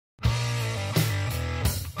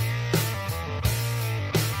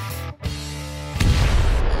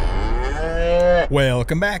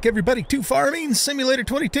Welcome back, everybody, to Farming Simulator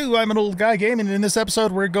 22. I'm an old guy gaming, and in this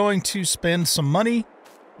episode, we're going to spend some money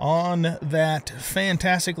on that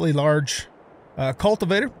fantastically large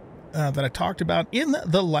cultivator that I talked about in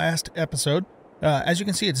the last episode. As you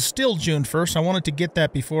can see, it's still June 1st. I wanted to get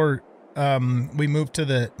that before we move to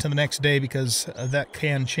the next day because that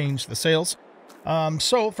can change the sales.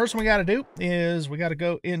 So first thing we got to do is we got to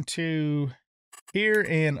go into here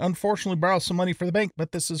and unfortunately borrow some money for the bank,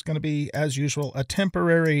 but this is going to be, as usual, a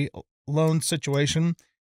temporary loan situation.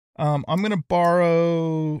 I'm going to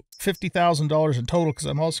borrow $50,000 in total because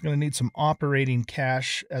I'm also going to need some operating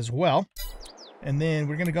cash as well. And then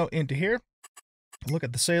we're going to go into here, look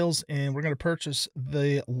at the sales, and we're going to purchase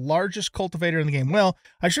the largest cultivator in the game. Well,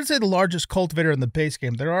 I should say the largest cultivator in the base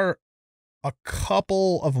game. There are a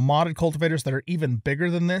couple of modded cultivators that are even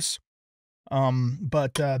bigger than this.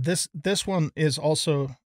 But this one is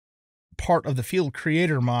also part of the field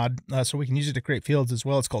creator mod, so we can use it to create fields as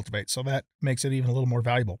well as cultivate. So that makes it even a little more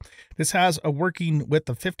valuable. This has a working width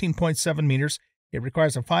of 15.7 meters. It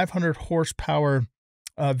requires a 500 horsepower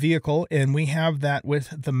vehicle, and we have that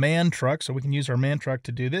with the man truck, so we can use our man truck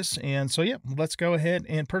to do this. And so, yeah, let's go ahead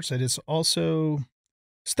and purchase it. It's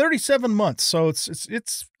 37 months, so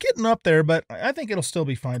it's getting up there, but I think it'll still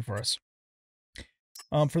be fine for us.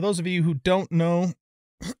 For those of you who don't know,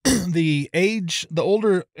 the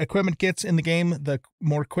older equipment gets in the game, the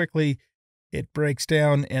more quickly it breaks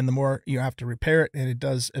down and the more you have to repair it, and it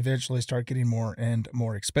does eventually start getting more and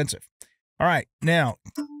more expensive. All right, now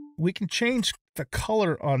we can change the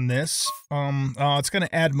color on this. It's going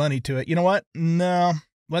to add money to it. You know what? No,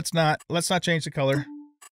 let's not change the color.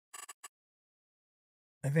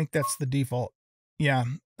 I think that's the default. Yeah.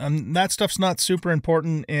 That stuff's not super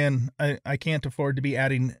important, and I can't afford to be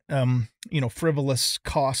adding, frivolous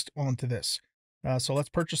cost onto this. So let's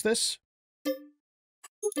purchase this.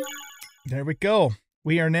 There we go.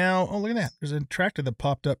 We are now, oh, look at that. There's a tractor that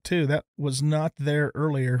popped up too. That was not there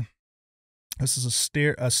earlier. This is a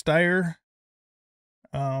Steyr.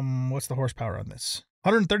 What's the horsepower on this?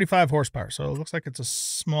 135 horsepower. So it looks like it's a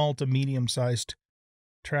small to medium-sized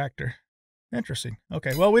tractor. Interesting.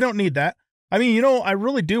 Okay, well, we don't need that. I mean, I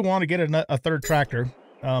really do want to get a third tractor.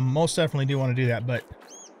 Most definitely do want to do that, but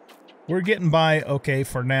we're getting by okay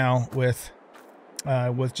for now with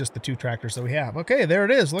just the two tractors that we have. Okay, there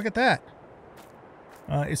it is. Look at that.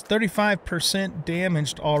 It's 35%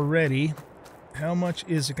 damaged already. How much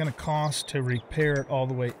is it going to cost to repair it all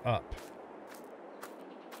the way up?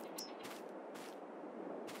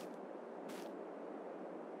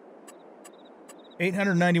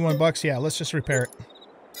 $891. Yeah, let's just repair it.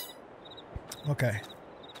 Okay.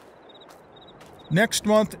 Next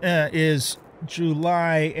month is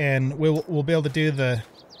July, and we'll be able to do the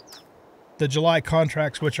July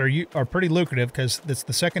contracts, which are pretty lucrative because it's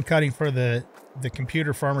the second cutting for the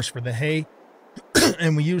computer farmers for the hay,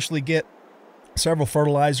 and we usually get several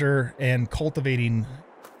fertilizer and cultivating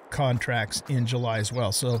contracts in July as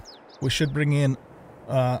well. So we should bring in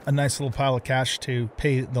a nice little pile of cash to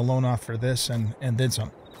pay the loan off for this and then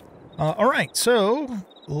some. All right, so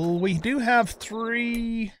we do have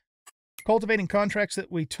 3 cultivating contracts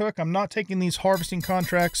that we took. I'm not taking these harvesting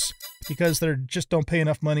contracts because they just don't pay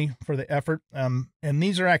enough money for the effort. And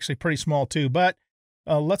these are actually pretty small too, but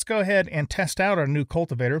let's go ahead and test out our new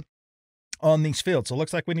cultivator on these fields. So it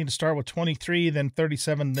looks like we need to start with 23, then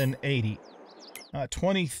 37, then 80.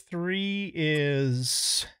 23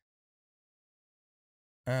 is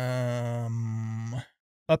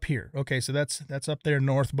up here. Okay, so that's up there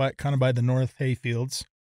north, kind of by the north hay fields.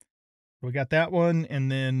 We got that one,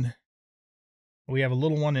 and then we have a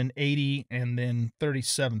little one in 80, and then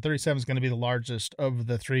 37. 37 is going to be the largest of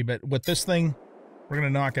the 3, but with this thing, we're going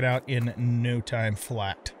to knock it out in no time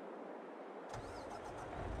flat.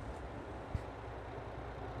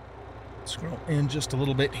 Scroll in just a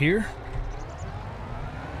little bit here.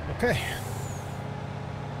 Okay.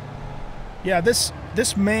 Yeah, this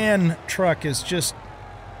man truck is just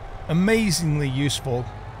amazingly useful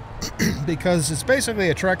because it's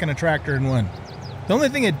basically a truck and a tractor in one. The only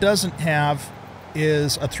thing it doesn't have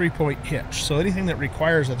is a 3-point hitch. So anything that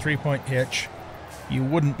requires a 3-point hitch, you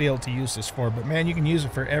wouldn't be able to use this for. But man, you can use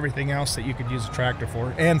it for everything else that you could use a tractor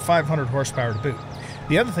for, and 500 horsepower to boot.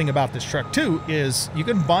 The other thing about this truck too is you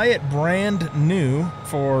can buy it brand new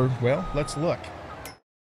for, well, let's look.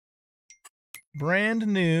 Brand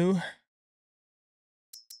new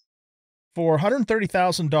for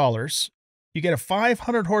 $130,000. You get a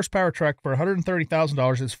 500 horsepower truck for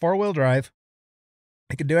 $130,000. It's 4-wheel drive.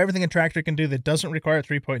 It can do everything a tractor can do that doesn't require a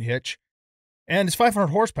 3-point hitch. And it's 500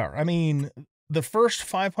 horsepower. I mean, the first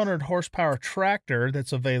 500 horsepower tractor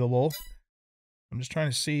that's available I'm just trying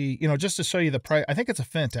to see, you know, just to show you the price. I think it's a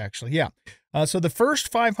Fendt, actually. Yeah. So the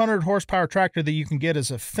first 500 horsepower tractor that you can get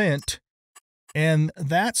is a Fendt, and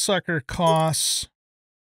that sucker costs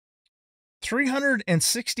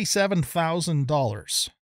 $367,000.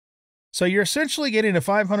 So you're essentially getting a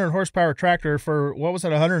 500 horsepower tractor for, what was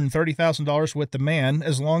it, $130,000 with the man,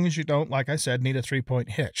 as long as you don't, like I said, need a 3-point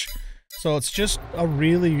hitch. So it's just a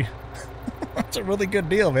really, it's a really good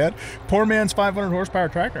deal, man. Poor man's 500 horsepower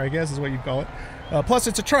tractor, I guess is what you'd call it. Plus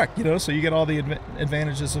it's a truck, you know, so you get all the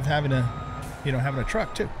advantages of having a, you know, having a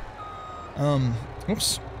truck too.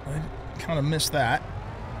 Oops, I kind of missed that.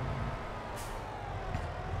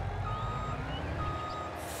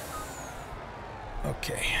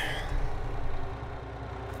 Okay.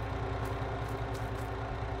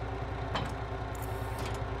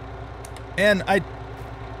 And I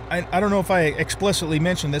don't know if I explicitly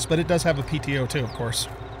mentioned this, but it does have a PTO too, of course,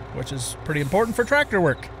 which is pretty important for tractor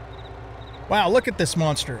work. Wow, look at this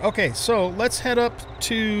monster. Okay, so let's head up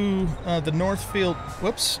to the north field.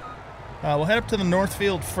 Whoops. We'll head up to the north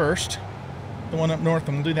field first, the one up north,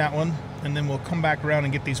 and we'll do that one, and then we'll come back around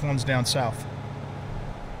and get these ones down south.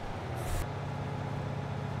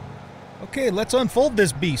 Okay, let's unfold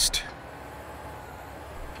this beast.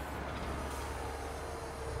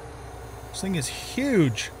 This thing is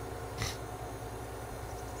huge.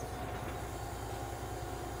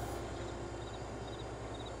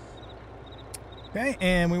 Okay,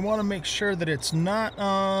 and we want to make sure that it's not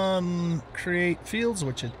on create fields,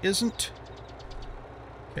 which it isn't.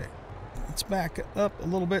 Okay, let's back up a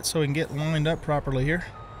little bit so we can get lined up properly here.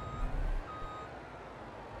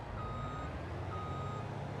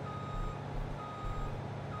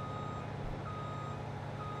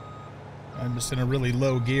 I'm just in a really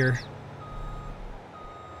low gear.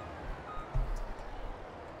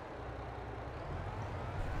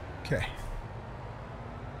 Okay.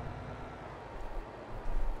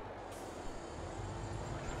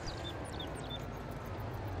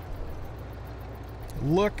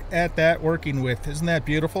 Look at that working width. Isn't that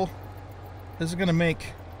beautiful? This is going to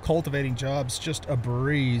make cultivating jobs just a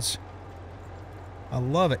breeze. I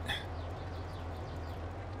love it.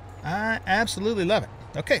 I absolutely love it.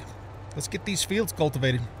 Okay, let's get these fields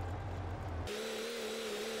cultivated.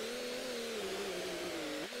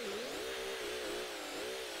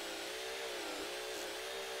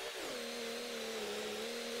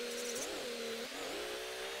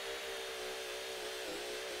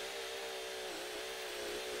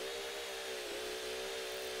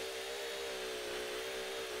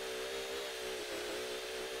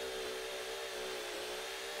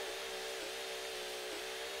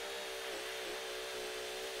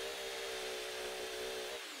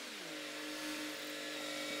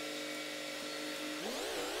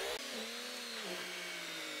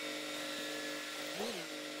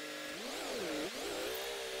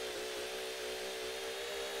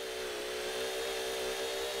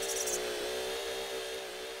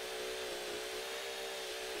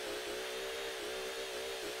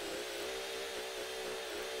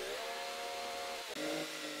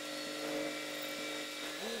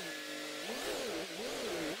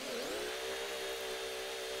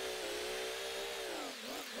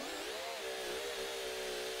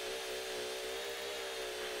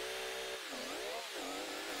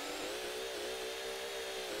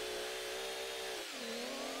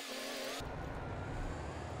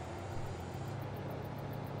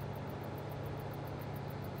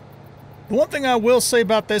 The one thing I will say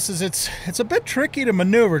about this is it's a bit tricky to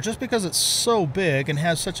maneuver just because it's so big and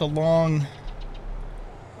has such a long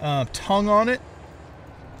tongue on it.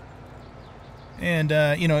 And,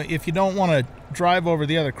 you know, if you don't want to drive over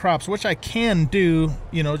the other crops, which I can do,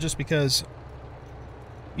 you know, just because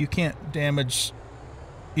you can't damage,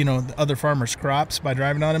 you know, the other farmers' crops by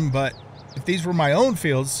driving on them. But if these were my own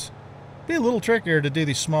fields, it'd be a little trickier to do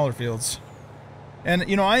these smaller fields. And,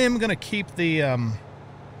 you know, I am going to keep the...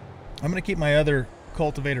 I'm going to keep my other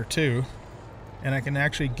cultivator too, and I can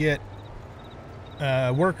actually get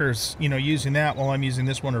workers, you know, using that while I'm using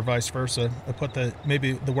this one, or vice versa. I put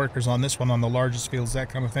maybe the workers on this one on the largest fields, that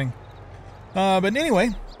kind of thing. But anyway,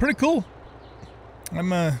 pretty cool.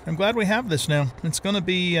 I'm glad we have this now. It's going to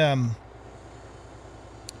be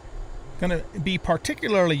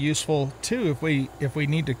particularly useful too if we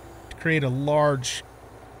need to create a large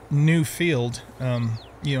new field.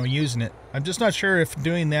 You know, using it. I'm just not sure if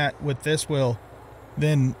doing that with this will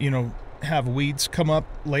then, you know, have weeds come up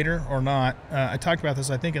later or not. I talked about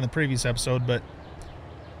this, I think, in the previous episode, but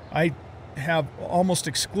I have almost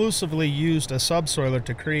exclusively used a subsoiler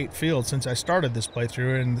to create fields since I started this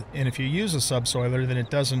playthrough, and if you use a subsoiler, then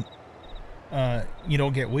it doesn't, you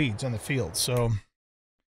don't get weeds on the field. So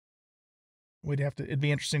it'd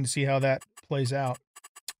be interesting to see how that plays out.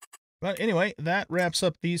 But anyway, that wraps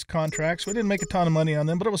up these contracts. We didn't make a ton of money on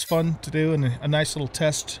them, but it was fun to do, and a nice little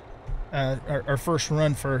test, our first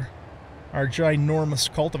run for our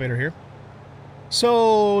ginormous cultivator here.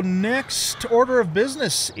 So next order of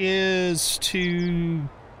business is to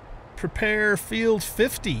prepare field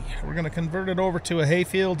 50. We're going to convert it over to a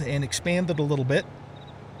hayfield and expand it a little bit.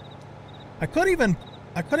 I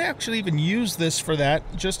could actually even use this for that,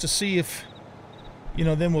 just to see if, you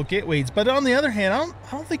know, then we'll get weeds. But on the other hand,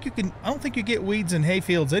 I don't think you get weeds in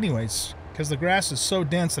hayfields anyways, because the grass is so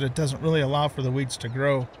dense that it doesn't really allow for the weeds to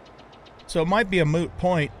grow. So it might be a moot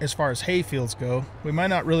point as far as hayfields go. We might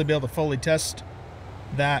not really be able to fully test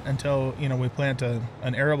that until, you know, we plant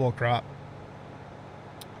an arable crop.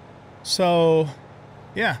 So,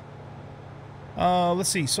 yeah. Let's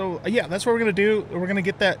see. So, yeah, that's what we're going to do. We're going to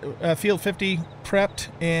get that field 50 prepped,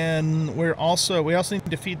 and we also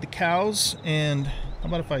need to feed the cows. And how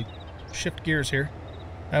about if I shift gears here?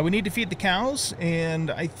 We need to feed the cows, and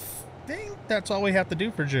I think that's all we have to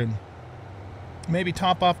do for June. Maybe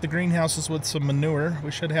top off the greenhouses with some manure. We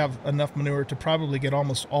should have enough manure to probably get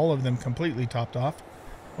almost all of them completely topped off,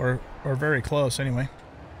 or very close anyway.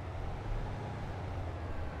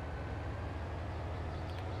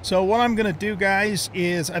 So what I'm going to do, guys,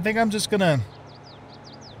 is I think we're just going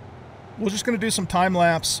to do some time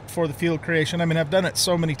lapse for the field creation. I mean, I've done it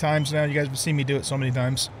so many times now. You guys have seen me do it so many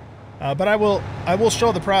times. But I will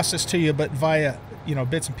show the process to you, but via, you know,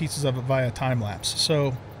 bits and pieces of it via time lapse.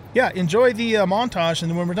 So yeah, enjoy the montage, and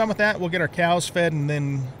then when we're done with that, we'll get our cows fed and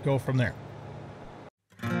then go from there.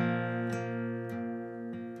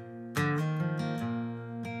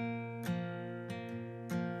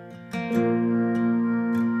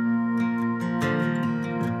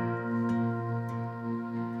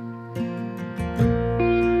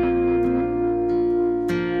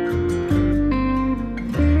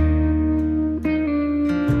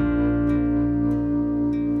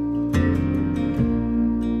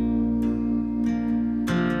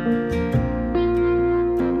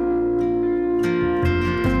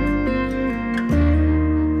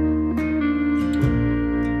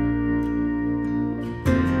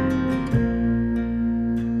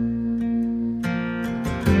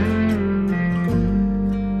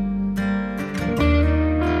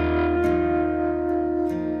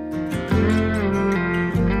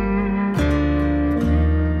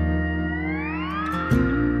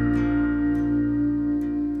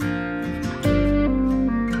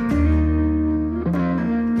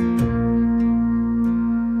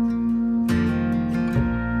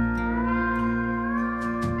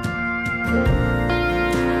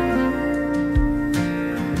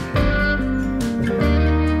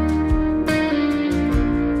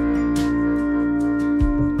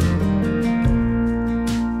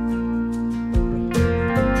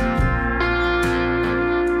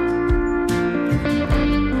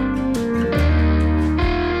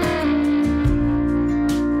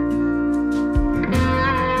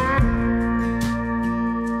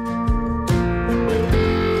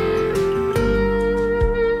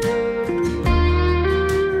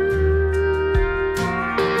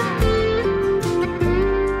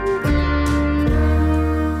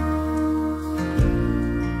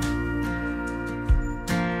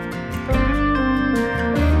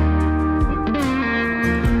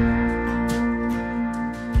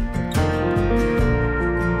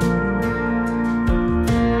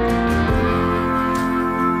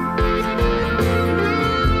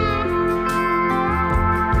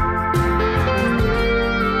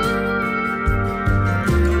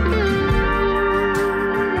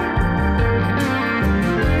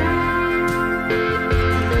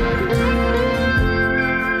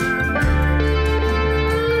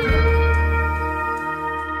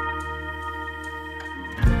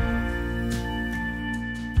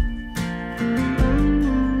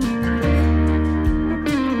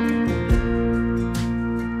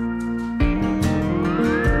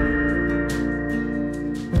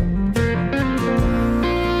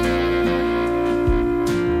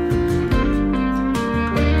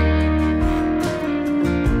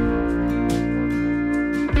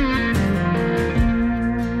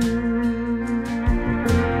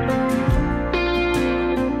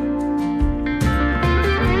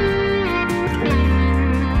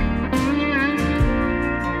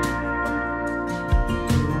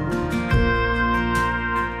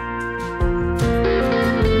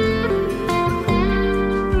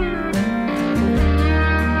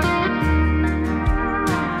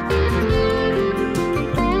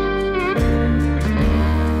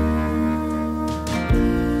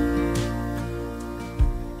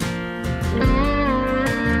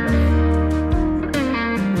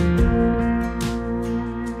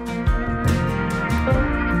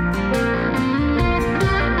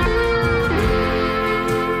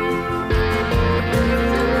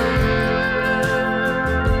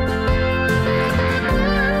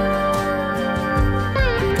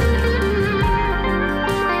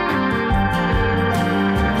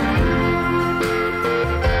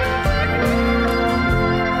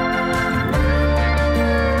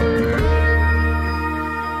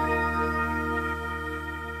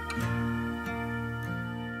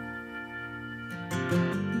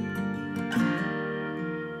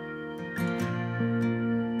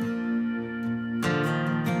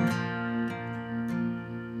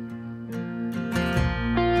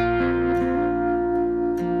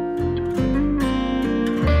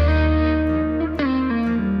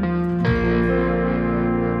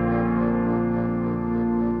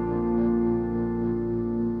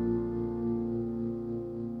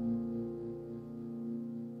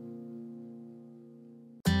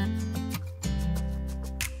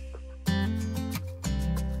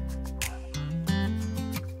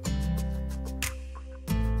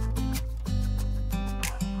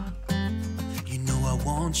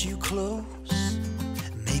 want you close,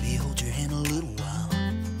 maybe hold your hand a little while.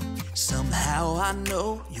 Somehow I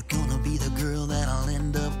know you're gonna be the girl that I'll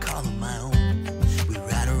end up calling my own. We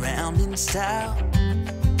ride around in style,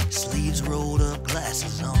 sleeves rolled up,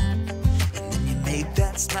 glasses on, and then you make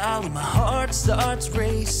that smile and my heart starts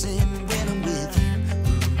racing when I'm with you.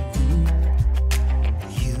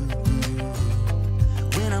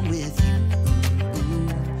 When I'm with you.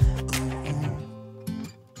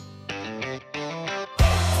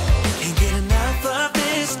 Can't get enough of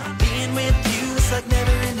this, being with you, it's like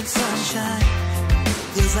never-ending sunshine.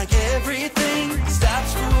 Feels like everything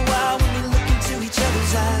stops for a while when we look into each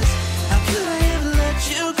other's eyes. How could I ever let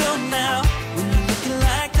you go now when you're looking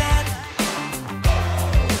like that?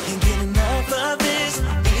 Can't get enough of this,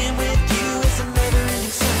 being with you, it's a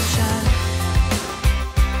never-ending sunshine.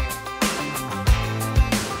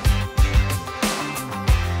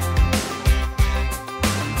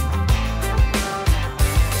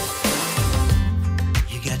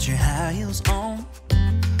 You got your high heels on,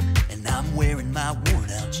 and I'm wearing my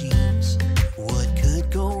worn-out jeans. What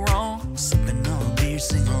could go wrong? Sipping on a beer,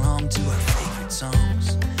 sing along to our favorite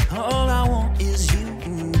songs. All I want is you.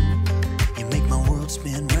 You make my world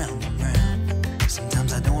spin round and round.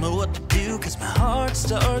 Sometimes I don't know what to do, cause my heart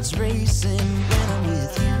starts racing when I'm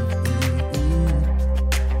with you.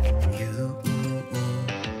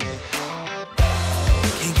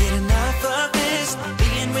 Can't get enough of this,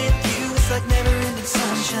 being with you, it's like never-ending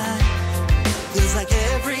sunshine. Feels like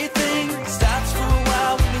everything stops for a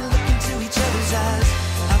while when we look into each other's eyes.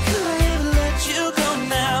 How could I ever let you go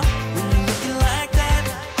now when you're looking like that?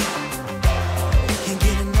 Can't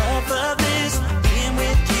get enough of this, being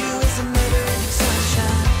with you is a never-ending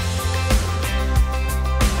sunshine.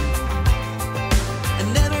 A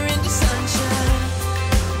never-ending sunshine.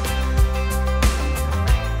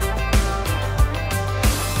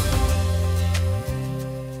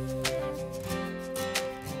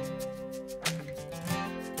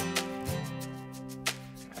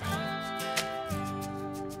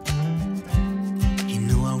 You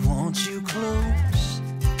know I want you close,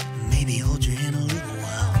 maybe hold your hand a little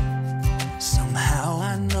while. Somehow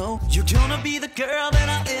I know you're gonna be the girl that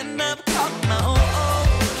I'll end up calling my own.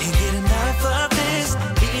 Can't get enough of this,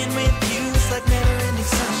 being with you, it's like never-ending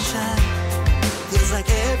sunshine. Feels like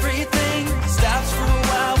everything stops for a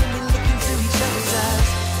while when we look into each other's eyes.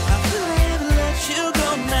 How could I ever let you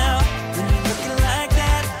go now when you're looking like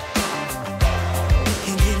that?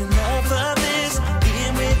 Can't get enough of this,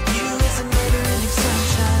 being with you is a never-ending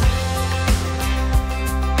sunshine.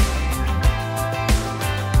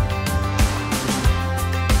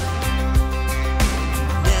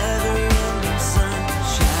 Never-ending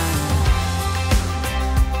sunshine.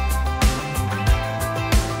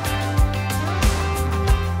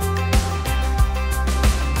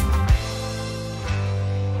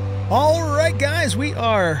 All right, guys, we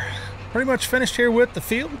are pretty much finished here with the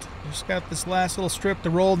field. Just got this last little strip to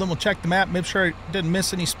roll, then we'll check the map, make sure I didn't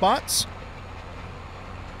miss any spots.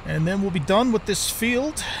 And then we'll be done with this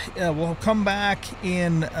field. We'll come back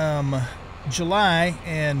in July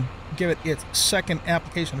and give it its second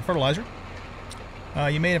application of fertilizer.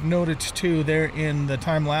 You may have noted, too, there in the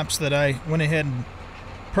time lapse that I went ahead and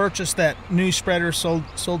purchased that new spreader, sold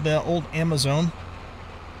the old Amazon.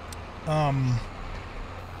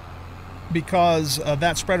 Because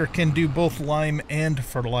that spreader can do both lime and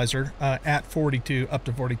fertilizer at 42, up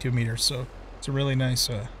to 42 meters. So it's a really nice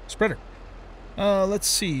spreader. Let's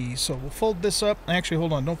see. So we'll fold this up. Actually,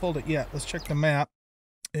 hold on. Don't fold it yet. Let's check the map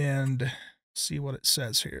and see what it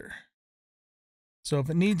says here. So if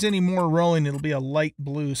it needs any more rolling, it'll be a light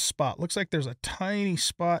blue spot. Looks like there's a tiny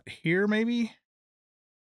spot here maybe.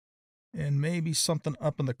 And maybe something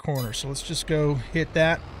up in the corner. So let's just go hit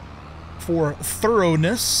that for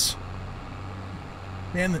thoroughness.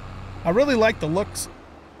 Man, I really like the looks,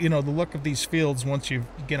 the look of these fields once you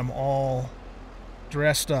get them all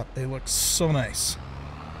dressed up. They look so nice.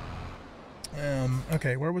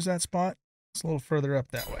 Okay, where was that spot? It's a little further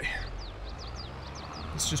up that way.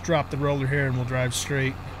 Let's just drop the roller here and we'll drive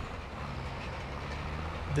straight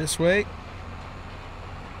this way.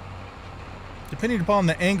 Depending upon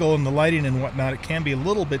the angle and the lighting and whatnot, it can be a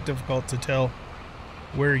little bit difficult to tell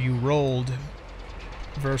where you rolled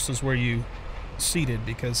versus where you seated,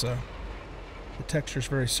 because the texture is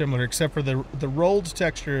very similar, except for the rolled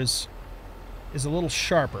texture is a little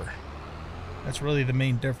sharper. That's really the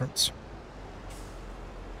main difference.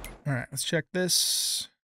 All right, let's check this.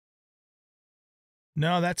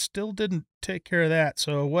 No, that still didn't take care of that.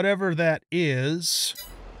 So whatever that is,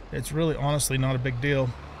 it's really honestly not a big deal.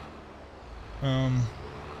 And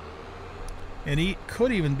it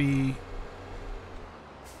could even be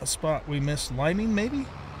a spot we missed liming, maybe?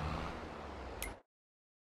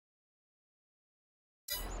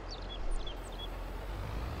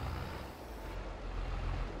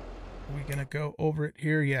 Are we gonna go over it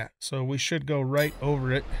here? Yeah, so we should go right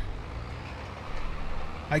over it.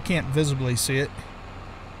 I can't visibly see it.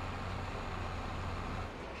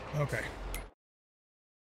 Okay.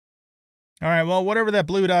 Alright, well, whatever that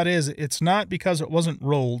blue dot is, it's not because it wasn't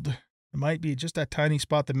rolled. It might be just that tiny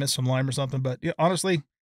spot that missed some lime or something, but yeah, honestly,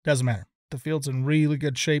 doesn't matter. The field's in really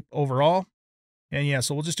good shape overall. And yeah,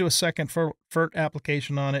 so we'll just do a second FERT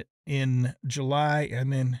application on it in July,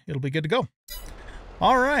 and then it'll be good to go.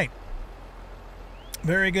 All right.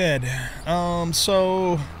 Very good.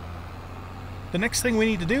 So the next thing we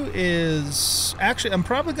need to do is, actually, I'm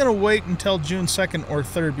probably going to wait until June 2nd or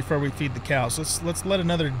 3rd before we feed the cows. Let's let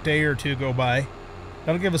another day or two go by.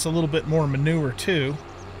 That'll give us a little bit more manure too.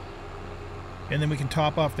 And then we can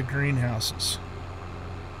top off the greenhouses.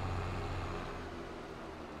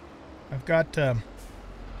 I've got to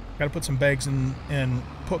put some bags in and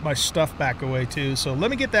put my stuff back away too. So let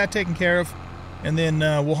me get that taken care of, and then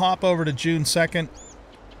we'll hop over to June 2nd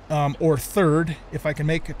or 3rd if I can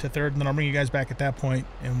make it to 3rd, and then I'll bring you guys back at that point,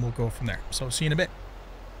 and we'll go from there. So see you in a bit.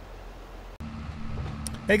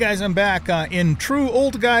 Hey guys, I'm back in true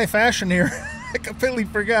old guy fashion here. I completely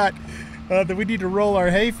forgot that we need to roll our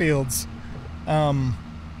hay fields.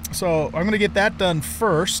 So I'm going to get that done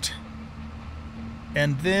first.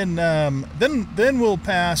 And then we'll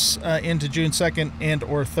pass into June 2nd and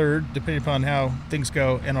or 3rd, depending upon how things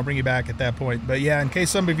go, and I'll bring you back at that point. But yeah, in case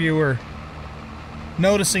some of you were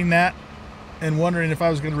noticing that and wondering if I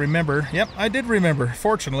was going to remember, yep, I did remember,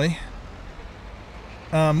 fortunately.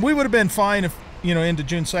 We would have been fine if, you know, into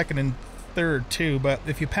June 2nd and 3rd too, but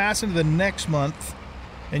if you pass into the next month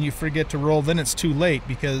and you forget to roll, then it's too late,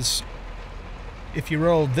 because if you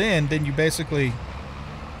roll then you basically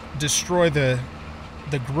destroy the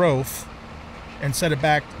growth and set it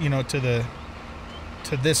back, you know, to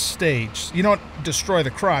this stage. You don't destroy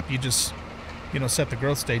the crop, you just, you know, set the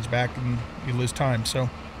growth stage back and you lose time. So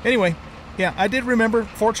anyway, yeah, I did remember,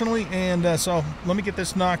 fortunately, and so let me get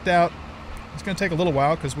this knocked out. It's going to take a little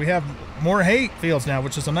while because we have more hay fields now,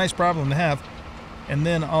 which is a nice problem to have. And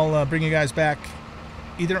then I'll bring you guys back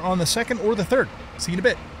either on the 2nd or the 3rd. See you in a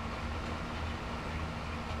bit.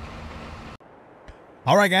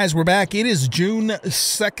 All right, guys, we're back. It is June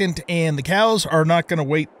 2nd, and the cows are not going to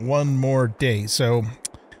wait one more day. So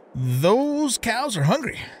those cows are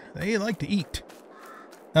hungry. They like to eat.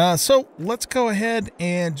 So let's go ahead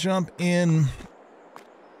and jump in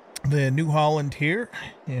the New Holland here,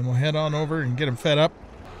 and we'll head on over and get them fed up.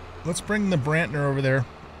 Let's bring the Brantner over there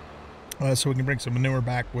so we can bring some manure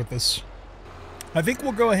back with us. I think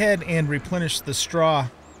we'll go ahead and replenish the straw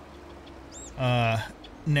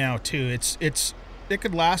now, too. It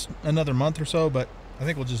could last another month or so, but I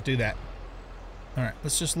think we'll just do that. All right,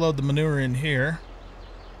 let's just load the manure in here.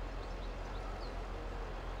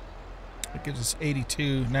 It gives us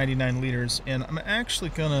 82.99 liters, and I'm actually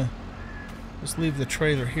gonna just leave the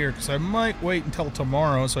trailer here because I might wait until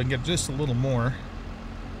tomorrow so I can get just a little more,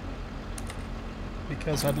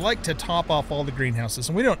 because I'd like to top off all the greenhouses,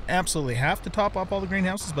 and we don't absolutely have to top off all the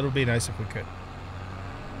greenhouses, but it would be nice if we could.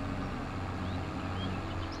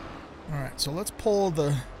 Alright, so let's pull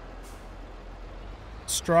the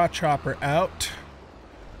straw chopper out.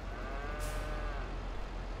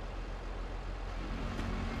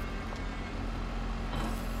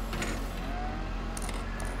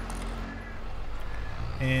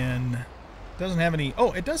 And doesn't have any...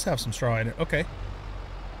 Oh, it does have some straw in it. Okay.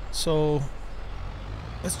 So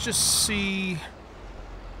let's just see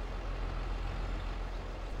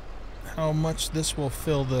how much this will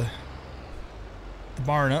fill the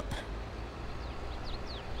barn up.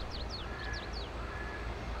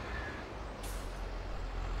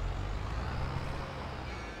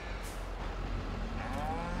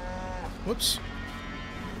 Whoops.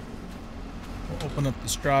 We'll open up the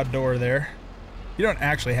straw door there. You don't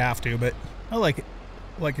actually have to, but I like it.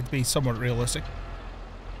 I like it to be somewhat realistic.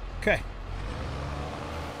 Okay.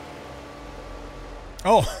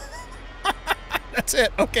 Oh, that's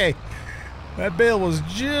it. Okay. That bale was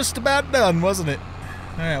just about done, wasn't it?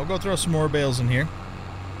 All right, we'll go throw some more bales in here.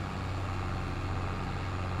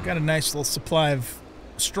 Got a nice little supply of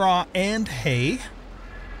straw and hay.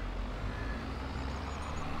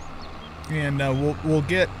 And we'll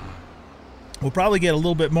probably get a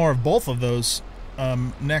little bit more of both of those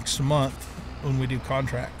next month when we do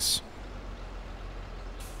contracts.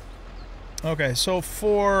 Okay, so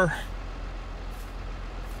for...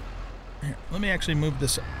 Here, let me actually move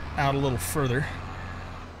this out a little further.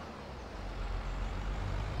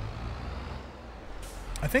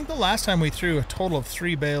 I think the last time we threw a total of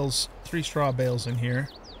 3 straw bales in here.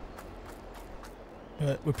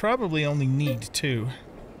 But we probably only need 2.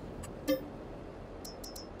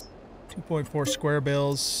 2.4 square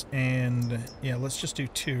bales, and yeah, let's just do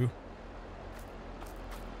 2.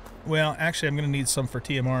 Well, actually, I'm going to need some for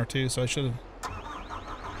TMR too, so I should have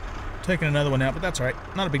taken another one out, but that's alright.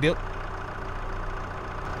 Not a big deal.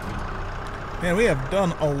 Man, we have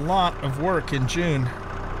done a lot of work in June.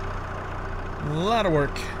 A lot of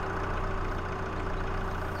work.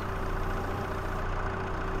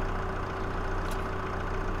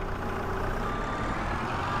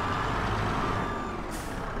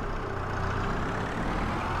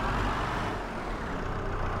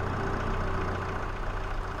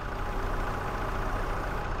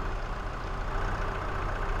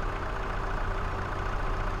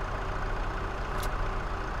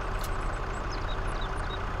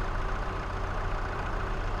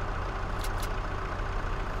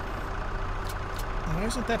 Why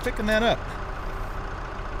isn't that picking that up?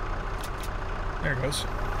 There it goes.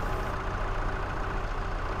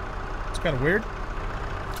 It's kind of weird.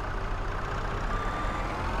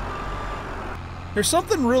 There's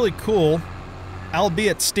something really cool,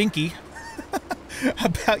 albeit stinky,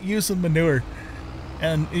 about using manure.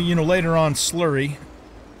 And, you know, later on slurry.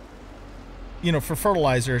 You know, for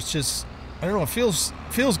fertilizer, it's just, I don't know, it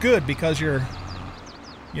feels good because you're,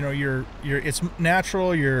 you know, it's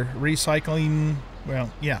natural, you're recycling.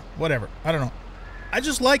 Well, yeah, whatever. I don't know. I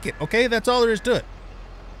just like it, okay? That's all there is to it.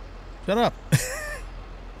 Shut up.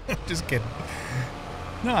 Just kidding.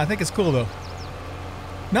 No, I think it's cool, though.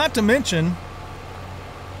 Not to mention,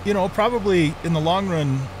 you know, probably in the long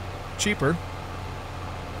run, cheaper.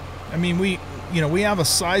 I mean, we have a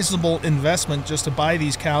sizable investment just to buy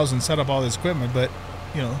these cows and set up all this equipment, but,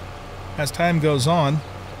 you know, as time goes on,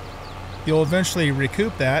 you'll eventually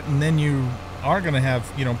recoup that, and then you are going to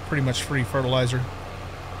have, you know, pretty much free fertilizer.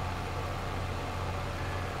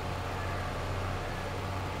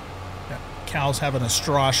 Yeah, cows having a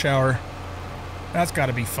straw shower. That's got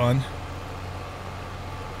to be fun.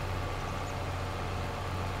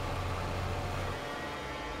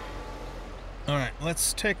 All right,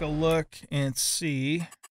 let's take a look and see.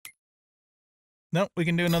 Nope, we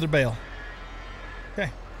can do another bale.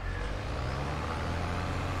 Okay.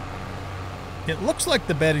 It looks like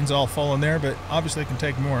the bedding's all full in there, but obviously it can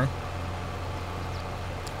take more.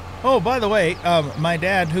 Oh, by the way, my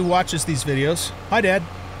dad, who watches these videos, hi Dad,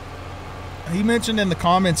 he mentioned in the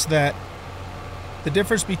comments that the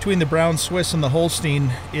difference between the Brown Swiss and the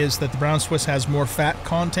Holstein is that the Brown Swiss has more fat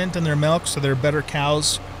content in their milk, so they're better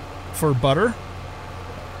cows for butter,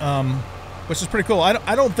 which is pretty cool.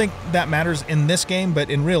 I don't think that matters in this game,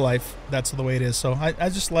 but in real life, that's the way it is. So I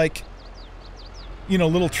just like, you know,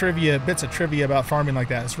 little trivia, bits of trivia about farming like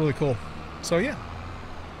that. It's really cool. So yeah.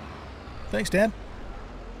 Thanks, Dad.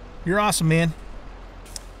 You're awesome, man.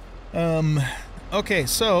 Okay,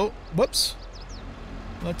 so, whoops.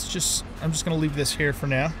 I'm just going to leave this here for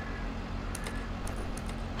now.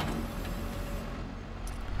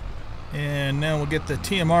 And now we'll get the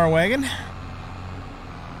TMR wagon.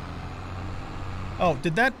 Oh,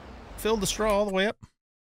 did that fill the straw all the way up?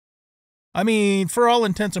 I mean, for all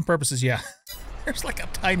intents and purposes, yeah. There's like a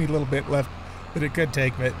tiny little bit left that it could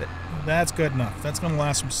take, but that's good enough. That's going to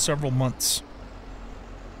last several months.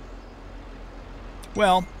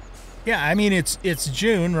 Well, yeah, I mean, it's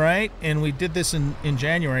June, right? And we did this in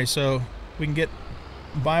January, so we can get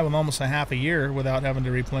by with almost a half a year without having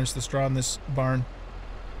to replenish the straw in this barn.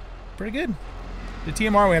 Pretty good. The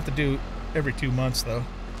TMR we have to do every 2 months, though.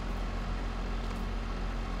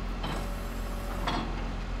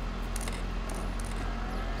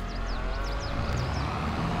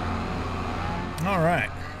 All right.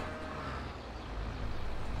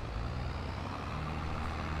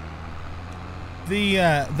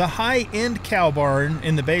 The high-end cow barn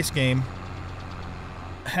in the base game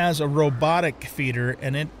has a robotic feeder,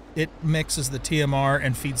 and it mixes the TMR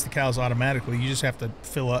and feeds the cows automatically. You just have to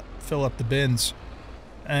fill up the bins,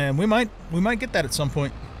 and we might get that at some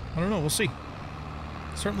point. I don't know. We'll see.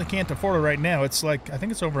 Certainly can't afford it right now. It's like, I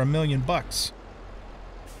think it's over $1 million. How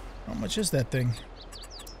much is that thing?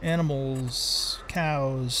 Animals,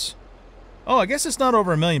 cows. Oh, I guess it's not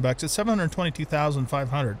over $1 million. It's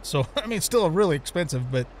 $722,500. So I mean, it's still really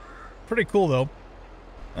expensive, but pretty cool though.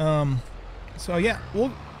 So yeah,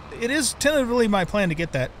 well, it is tentatively my plan to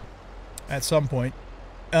get that at some point.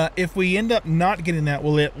 If we end up not getting that,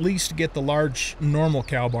 we'll at least get the large normal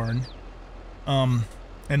cow barn. And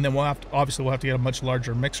then obviously we'll have to get a much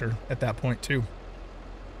larger mixer at that point too.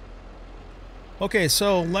 Okay,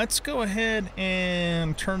 so let's go ahead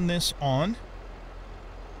and turn this on.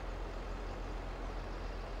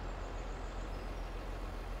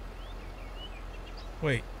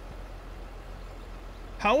 Wait.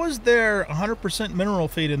 How is there 100% mineral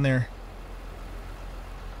feed in there?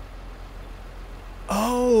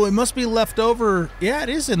 Oh, it must be left over. Yeah, it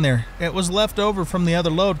is in there. It was left over from the other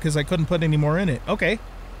load because I couldn't put any more in it. Okay.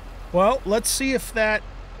 Well, let's see if that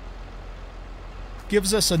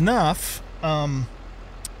gives us enough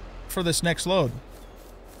for this next load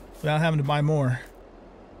without having to buy more.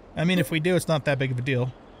 I mean, if we do, it's not that big of a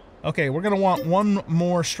deal. Okay, we're going to want one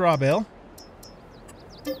more straw bale.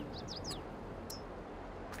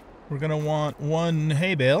 We're going to want one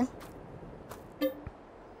hay bale.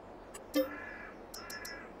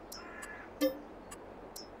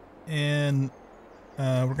 And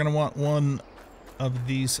we're going to want one of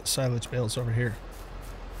these silage bales over here.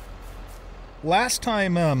 Last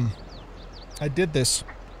time I did this,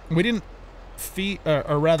 we didn't feed,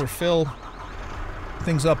 or rather fill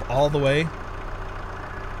things up all the way.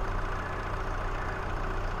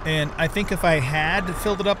 And I think if I had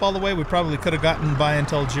filled it up all the way, we probably could have gotten by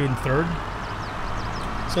until June 3rd.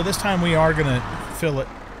 So this time we are going to fill it.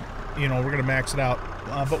 You know, we're going to max it out.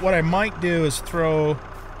 But what I might do is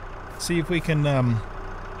see if we can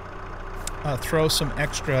throw some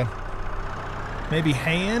extra, maybe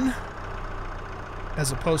hay in,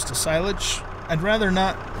 as opposed to silage. I'd rather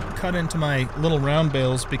not cut into my little round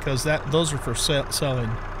bales because those are for selling.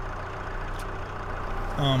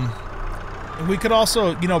 We could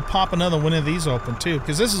also, you know, pop another one of these open too,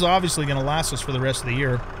 because this is obviously going to last us for the rest of the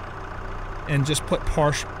year, and just put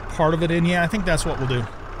part of it in. Yeah, I think that's what we'll do.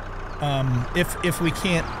 If we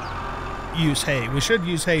can't use hay, we should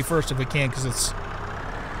use hay first if we can, because it's,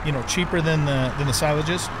 you know, cheaper than the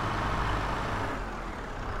silages.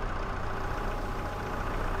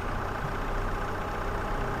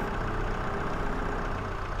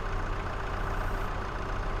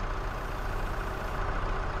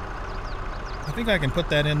 I think I can put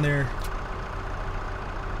that in there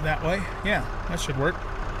that way. Yeah, that should work.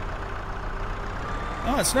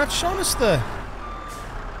 Oh, it's not showing us the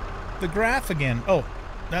graph again. Oh,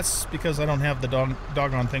 that's because I don't have the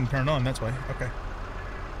doggone thing turned on. That's why. Okay.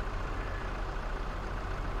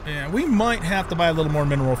 Yeah, we might have to buy a little more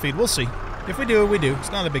mineral feed. We'll see. If we do, we do.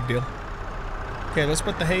 It's not a big deal. Okay, let's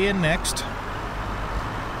put the hay in next.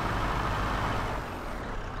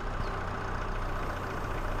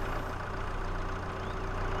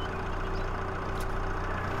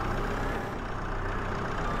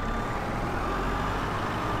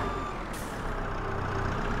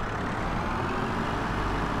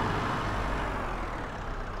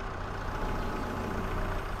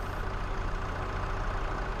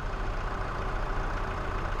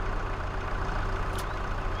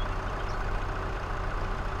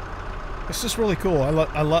 It's just really cool. I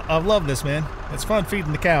love this, man. It's fun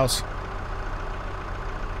feeding the cows.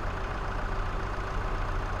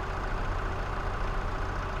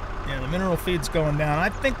 Yeah, the mineral feed's going down. I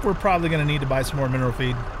think we're probably going to need to buy some more mineral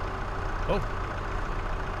feed. Oh,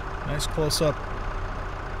 nice close-up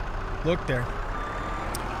look there.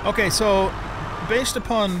 Okay, so based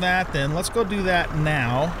upon that, then let's go do that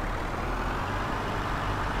now.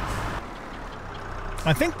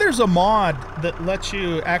 I think there's a mod that lets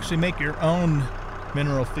you actually make your own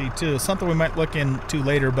mineral feed too. It's something we might look into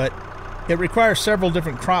later, but it requires several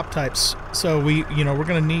different crop types. So we're going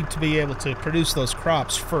to need to be able to produce those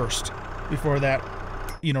crops first before that,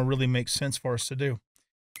 really makes sense for us to do.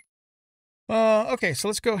 Okay, so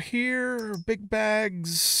let's go here, big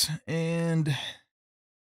bags, and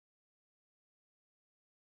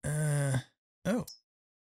oh,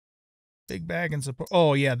 big bag and support.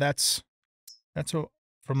 Oh yeah, that's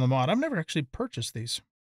from the mod. I've never actually purchased these.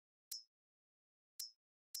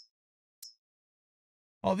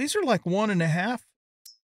 Oh, these are like 1.5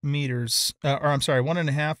 meters, or I'm sorry,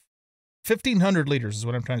 1.5, 1,500 liters is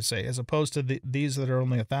what I'm trying to say, as opposed to these that are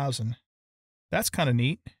only 1,000. That's kind of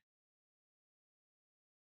neat.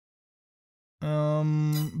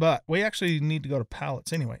 But we actually need to go to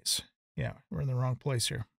pallets anyways. Yeah, we're in the wrong place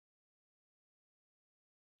here.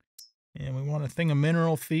 And we want a thing of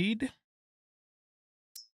mineral feed.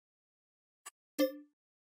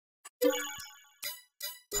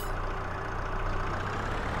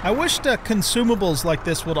 I wish the consumables like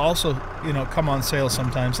this would also, come on sale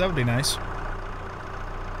sometimes. That would be nice.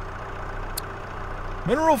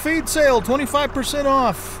 Mineral feed sale, 25%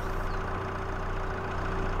 off.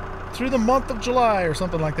 Through the month of July or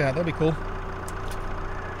something like that. That'd be cool.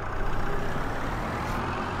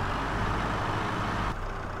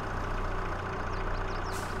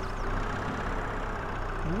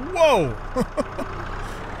 Whoa!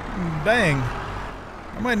 Dang.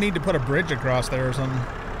 I might need to put a bridge across there or something.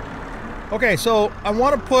 Okay, so I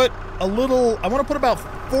want to put about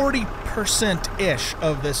 40%-ish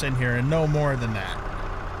of this in here and no more than that.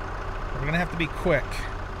 We're going to have to be quick.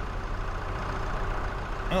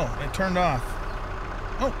 Oh, it turned off.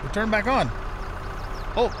 Oh, it turned back on.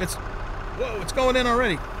 Oh, whoa, it's going in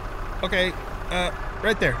already. Okay,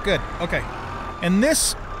 right there, good, okay. And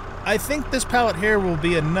this, I think this pallet here will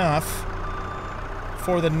be enough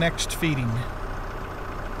for the next feeding.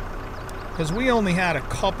 Because we only had a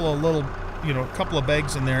couple of little, a couple of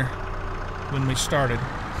bags in there when we started.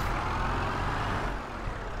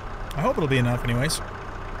 I hope it'll be enough anyways.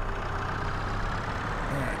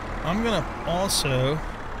 Alright, I'm gonna also...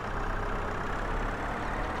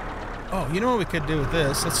 Oh, you know what we could do with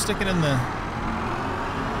this? Let's stick it in the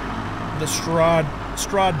straw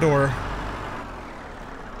door.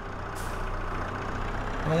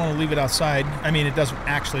 I don't want to leave it outside. I mean, it doesn't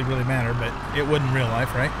actually really matter, but it would in real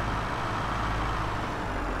life, right?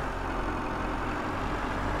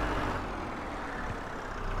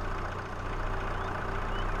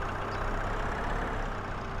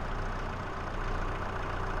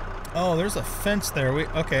 Oh, there's a fence there.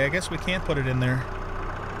 Okay, I guess we can't put it in there.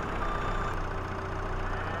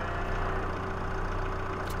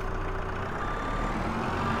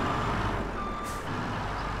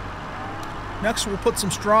 Next, we'll put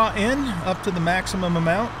some straw in up to the maximum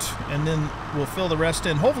amount, and then we'll fill the rest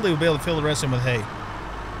in. Hopefully, we'll be able to fill the rest in with hay.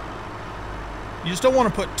 You just don't want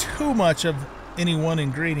to put too much of any one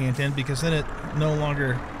ingredient in, because then it no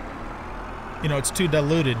longer, it's too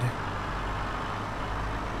diluted.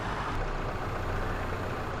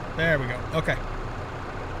 There we go. Okay.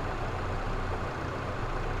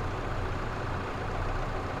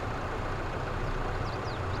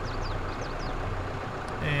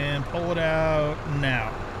 And pull it out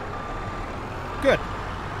now. Good.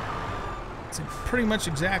 It's pretty much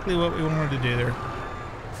exactly what we wanted to do there.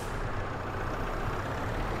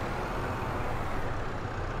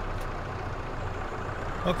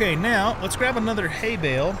 Okay, now let's grab another hay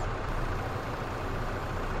bale.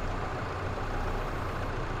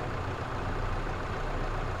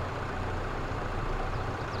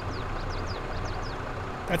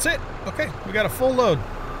 That's it. Okay, we got a full load.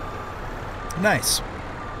 Nice.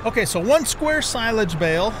 Okay, so 1 square silage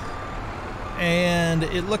bale, and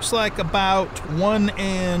it looks like about 1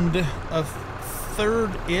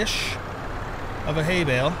 1/3-ish of a hay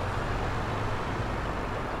bale.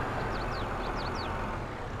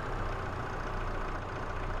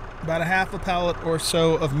 About a half a pallet or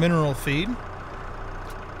so of mineral feed.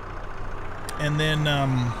 And then,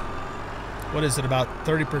 what is it, about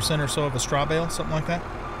 30% or so of a straw bale, something like that?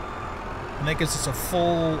 And that gives us a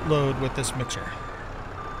full load with this mixer.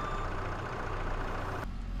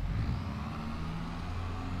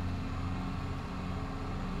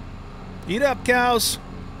 Eat up, cows!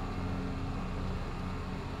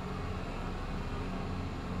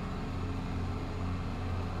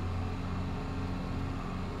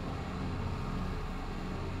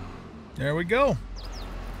 There we go.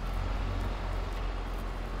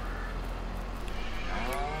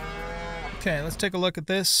 Okay, let's take a look at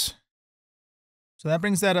this. So that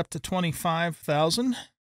brings that up to 25,000,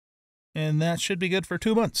 and that should be good for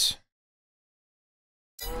 2 months.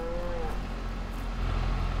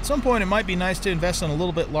 At some point, it might be nice to invest in a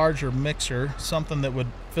little bit larger mixer, something that would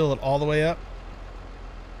fill it all the way up.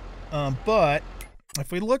 But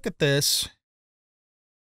if we look at this,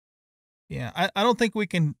 yeah, I don't think we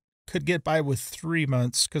could get by with 3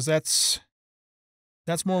 months, because that's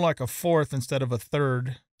more like a fourth instead of a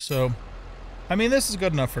third. So, I mean, this is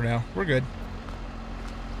good enough for now. We're good.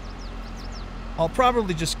 I'll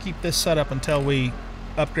probably just keep this set up until we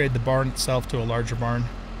upgrade the barn itself to a larger barn.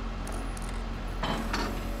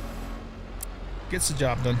 Gets the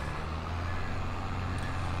job done.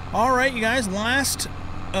 All right, you guys, last,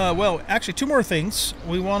 well, actually 2 more things.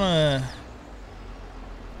 We want to,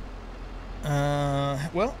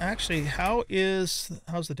 well, actually, how's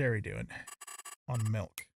the dairy doing on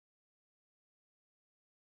milk?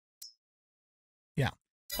 Yeah.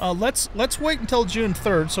 Let's wait until June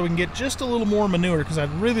 3rd so we can get just a little more manure, because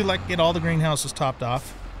I'd really like to get all the greenhouses topped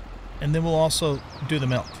off, and then we'll also do the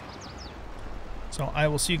milk. So I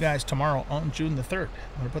will see you guys tomorrow on June the 3rd.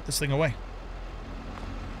 I'm going to put this thing away.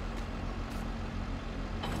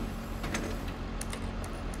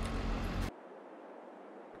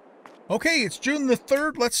 Okay, it's June the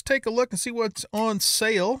 3rd. Let's take a look and see what's on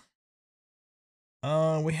sale.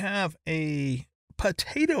 We have a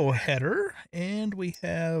potato header, and we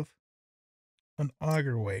have an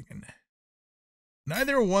auger wagon.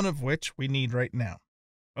 Neither one of which we need right now,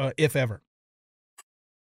 if ever.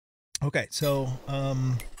 Okay, so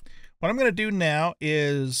what I'm going to do now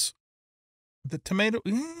is The tomato,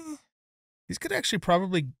 these could actually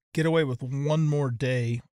probably get away with one more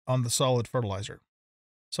day on the solid fertilizer.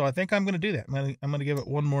 So I think I'm going to do that. I'm going to give it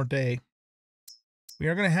one more day. We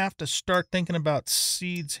are going to have to start thinking about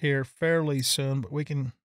seeds here fairly soon, but we'll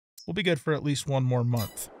be good for at least one more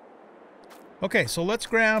month. Okay, so let's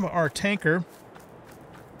grab our tanker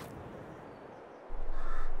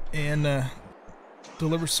and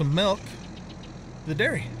deliver some milk to the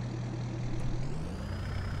dairy.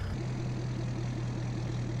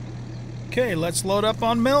 Okay, let's load up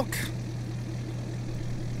on milk.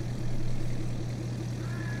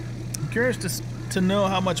 I'm curious to know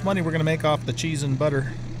how much money we're going to make off the cheese and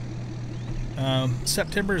butter.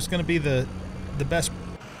 September is going to be the best,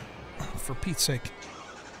 for Pete's sake,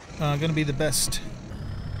 going to be the best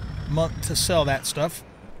month to sell that stuff.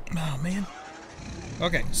 Oh, man.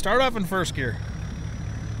 Okay, start off in first gear.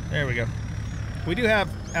 There we go. We do have,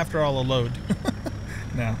 after all, a load.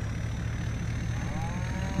 Now,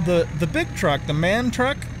 the big truck, the man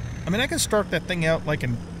truck, I mean, I can start that thing out like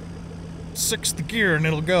in 6th gear and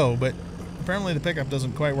it'll go, but apparently the pickup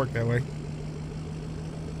doesn't quite work that way.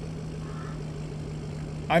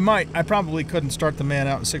 I probably couldn't start the man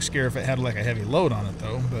out in 6th gear if it had like a heavy load on it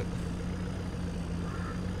though, but...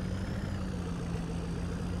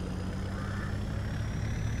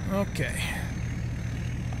 Okay.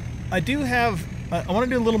 I want to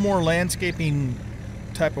do a little more landscaping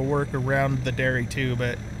type of work around the dairy too,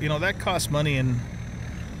 but you know that costs money, and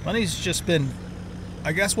money's just been,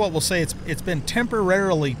 I guess what we'll say, it's been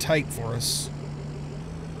temporarily tight for us.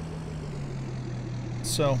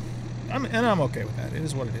 So I'm okay with that. It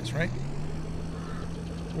is what it is, right?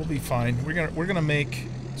 We'll be fine. We're gonna make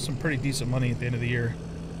some pretty decent money at the end of the year.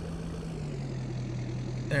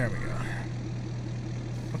 There we go.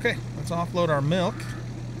 Okay, let's offload our milk.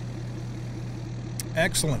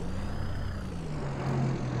 Excellent.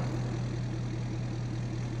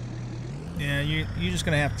 Yeah, you're just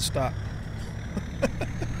gonna have to stop.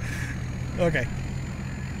 Okay.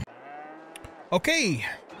 Okay.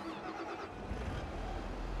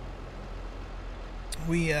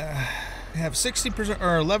 We have 60%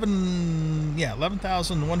 or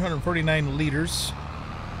 11,149 liters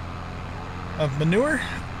of manure.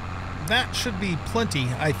 That should be plenty,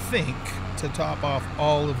 I think, to top off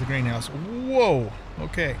all of the greenhouse. Whoa.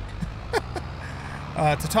 Okay.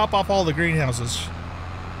 To top off all the greenhouses,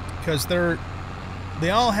 because they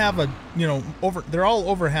all have a, you know, they're all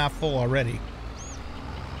over half full already.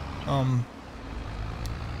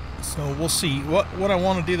 So we'll see. What I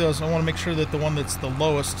want to do though is I want to make sure that the one that's the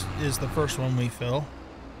lowest is the first one we fill.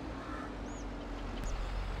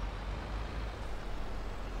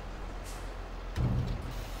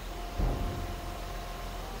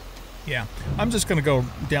 Yeah, I'm just gonna go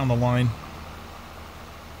down the line.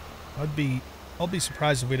 I'll be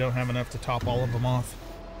surprised if we don't have enough to top all of them off.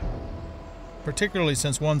 Particularly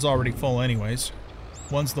since one's already full anyways.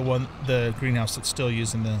 One's the greenhouse that's still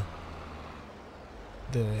using the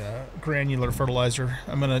granular fertilizer.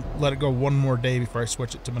 I'm gonna let it go one more day before I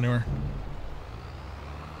switch it to manure.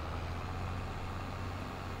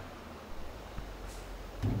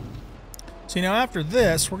 See, now after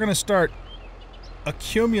this, we're gonna start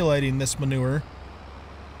accumulating this manure,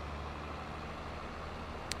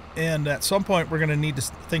 and at some point we're going to need to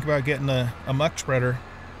think about getting a muck spreader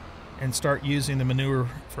and start using the manure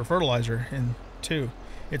for fertilizer in too.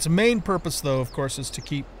 Its main purpose though, of course, is to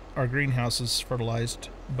keep our greenhouses fertilized,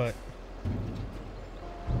 but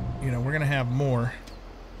you know, we're going to have more.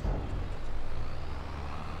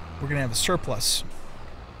 We're going to have a surplus,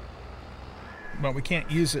 but we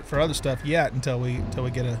can't use it for other stuff yet until we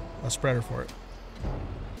get a spreader for it.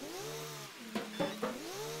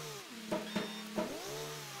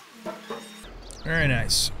 Very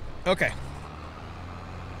nice. Okay.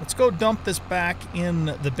 Let's go dump this back in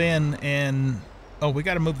the bin, and... oh, we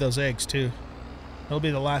got to move those eggs, too. That'll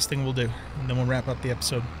be the last thing we'll do, and then we'll wrap up the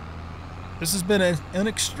episode. This has been an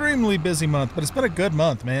extremely busy month, but it's been a good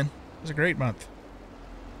month, man. It was a great month.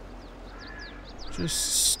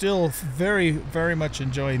 Just still very, very much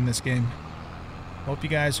enjoying this game. Hope you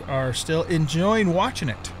guys are still enjoying watching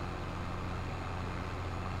it.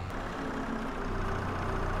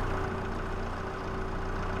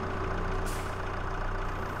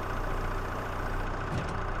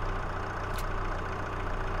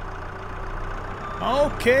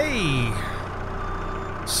 Okay,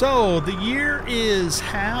 so the year is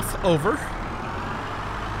half over,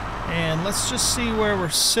 and let's just see where we're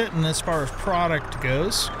sitting as far as product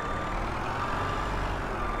goes.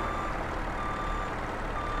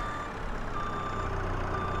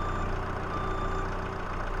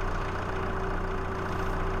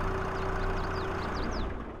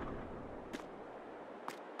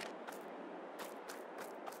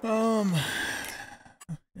 Yeah,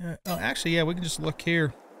 oh, actually, yeah, we can just look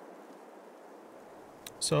here.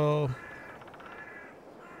 So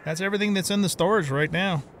that's everything that's in the storage right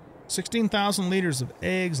now. 16,000 liters of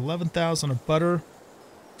eggs, 11,000 of butter,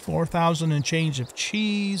 4,000 and change of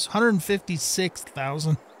cheese,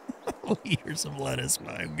 156,000 liters of lettuce.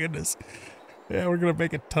 My goodness. Yeah, we're going to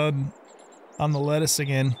make a ton on the lettuce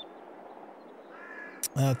again.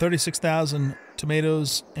 36,000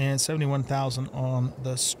 tomatoes and 71,000 on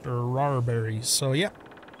the strawberries. So, yeah,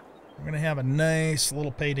 we're going to have a nice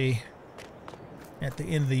little payday at the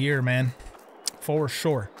end of the year, man. For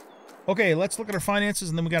sure. Okay, let's look at our finances,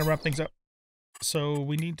 and then we got to wrap things up. So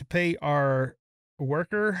we need to pay our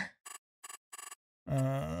worker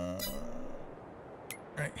right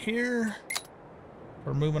here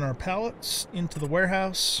for moving our pallets into the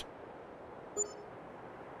warehouse.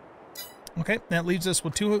 Okay, that leaves us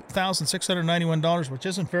with $2,691, which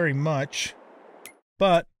isn't very much,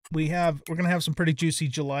 but we're going to have some pretty juicy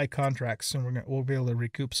July contracts, and we'll be able to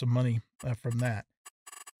recoup some money from that.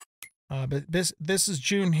 But this is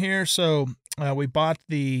June here, so we bought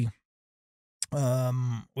the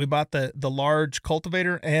large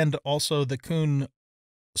cultivator and also the Kuhn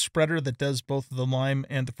spreader that does both the lime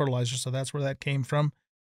and the fertilizer, so that's where that came from.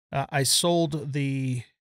 I sold the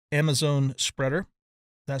Amazon spreader.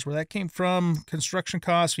 That's where that came from. Construction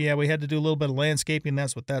costs, yeah, we had to do a little bit of landscaping.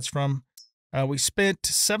 That's what that's from. We spent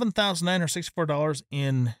 $7,964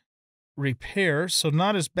 in repairs, so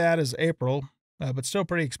not as bad as April, but still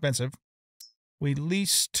pretty expensive. We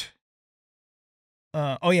leased,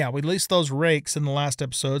 we leased those rakes in the last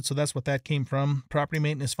episode, so that's what that came from. Property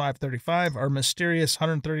maintenance, $535. Our mysterious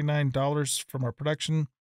 $139 from our production.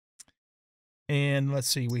 And let's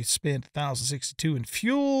see, we spent $1,062 in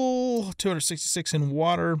fuel, $266 in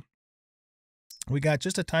water. We got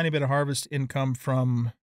just a tiny bit of harvest income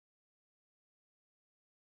from,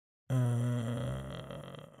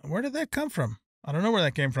 where did that come from? I don't know where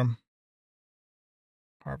that came from.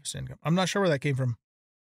 Harvest income. I'm not sure where that came from.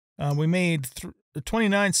 We made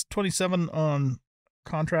 $29.27 on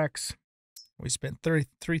contracts. We spent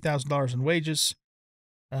 $33,000 in wages.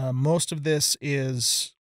 Most of this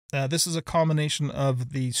is a combination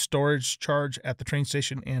of the storage charge at the train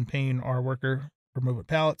station and paying our worker for moving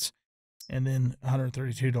pallets, and then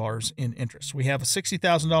 $132 in interest. We have a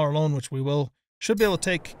 $60,000 loan, which we should be able to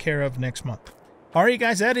take care of next month. All right,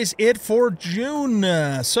 guys, that is it for June.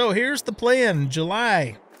 So here's the plan.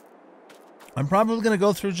 July. I'm probably going to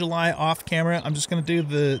go through July off camera. I'm just going to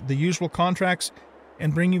do the usual contracts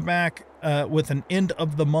and bring you back with an end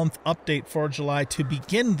of the month update for July to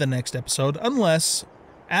begin the next episode, unless,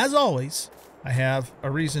 as always, I have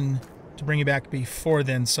a reason to bring you back before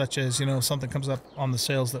then, such as, something comes up on the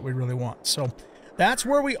sales that we really want. So that's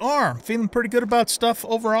where we are. Feeling pretty good about stuff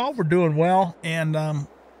overall. We're doing well, and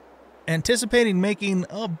anticipating making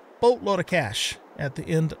a boatload of cash at the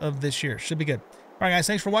end of this year. Should be good. All right, guys,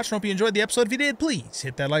 thanks for watching. Hope you enjoyed the episode. If you did, please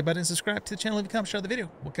hit that like button and subscribe to the channel. Leave a comment, share the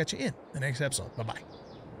video. We'll catch you in the next episode. Bye-bye.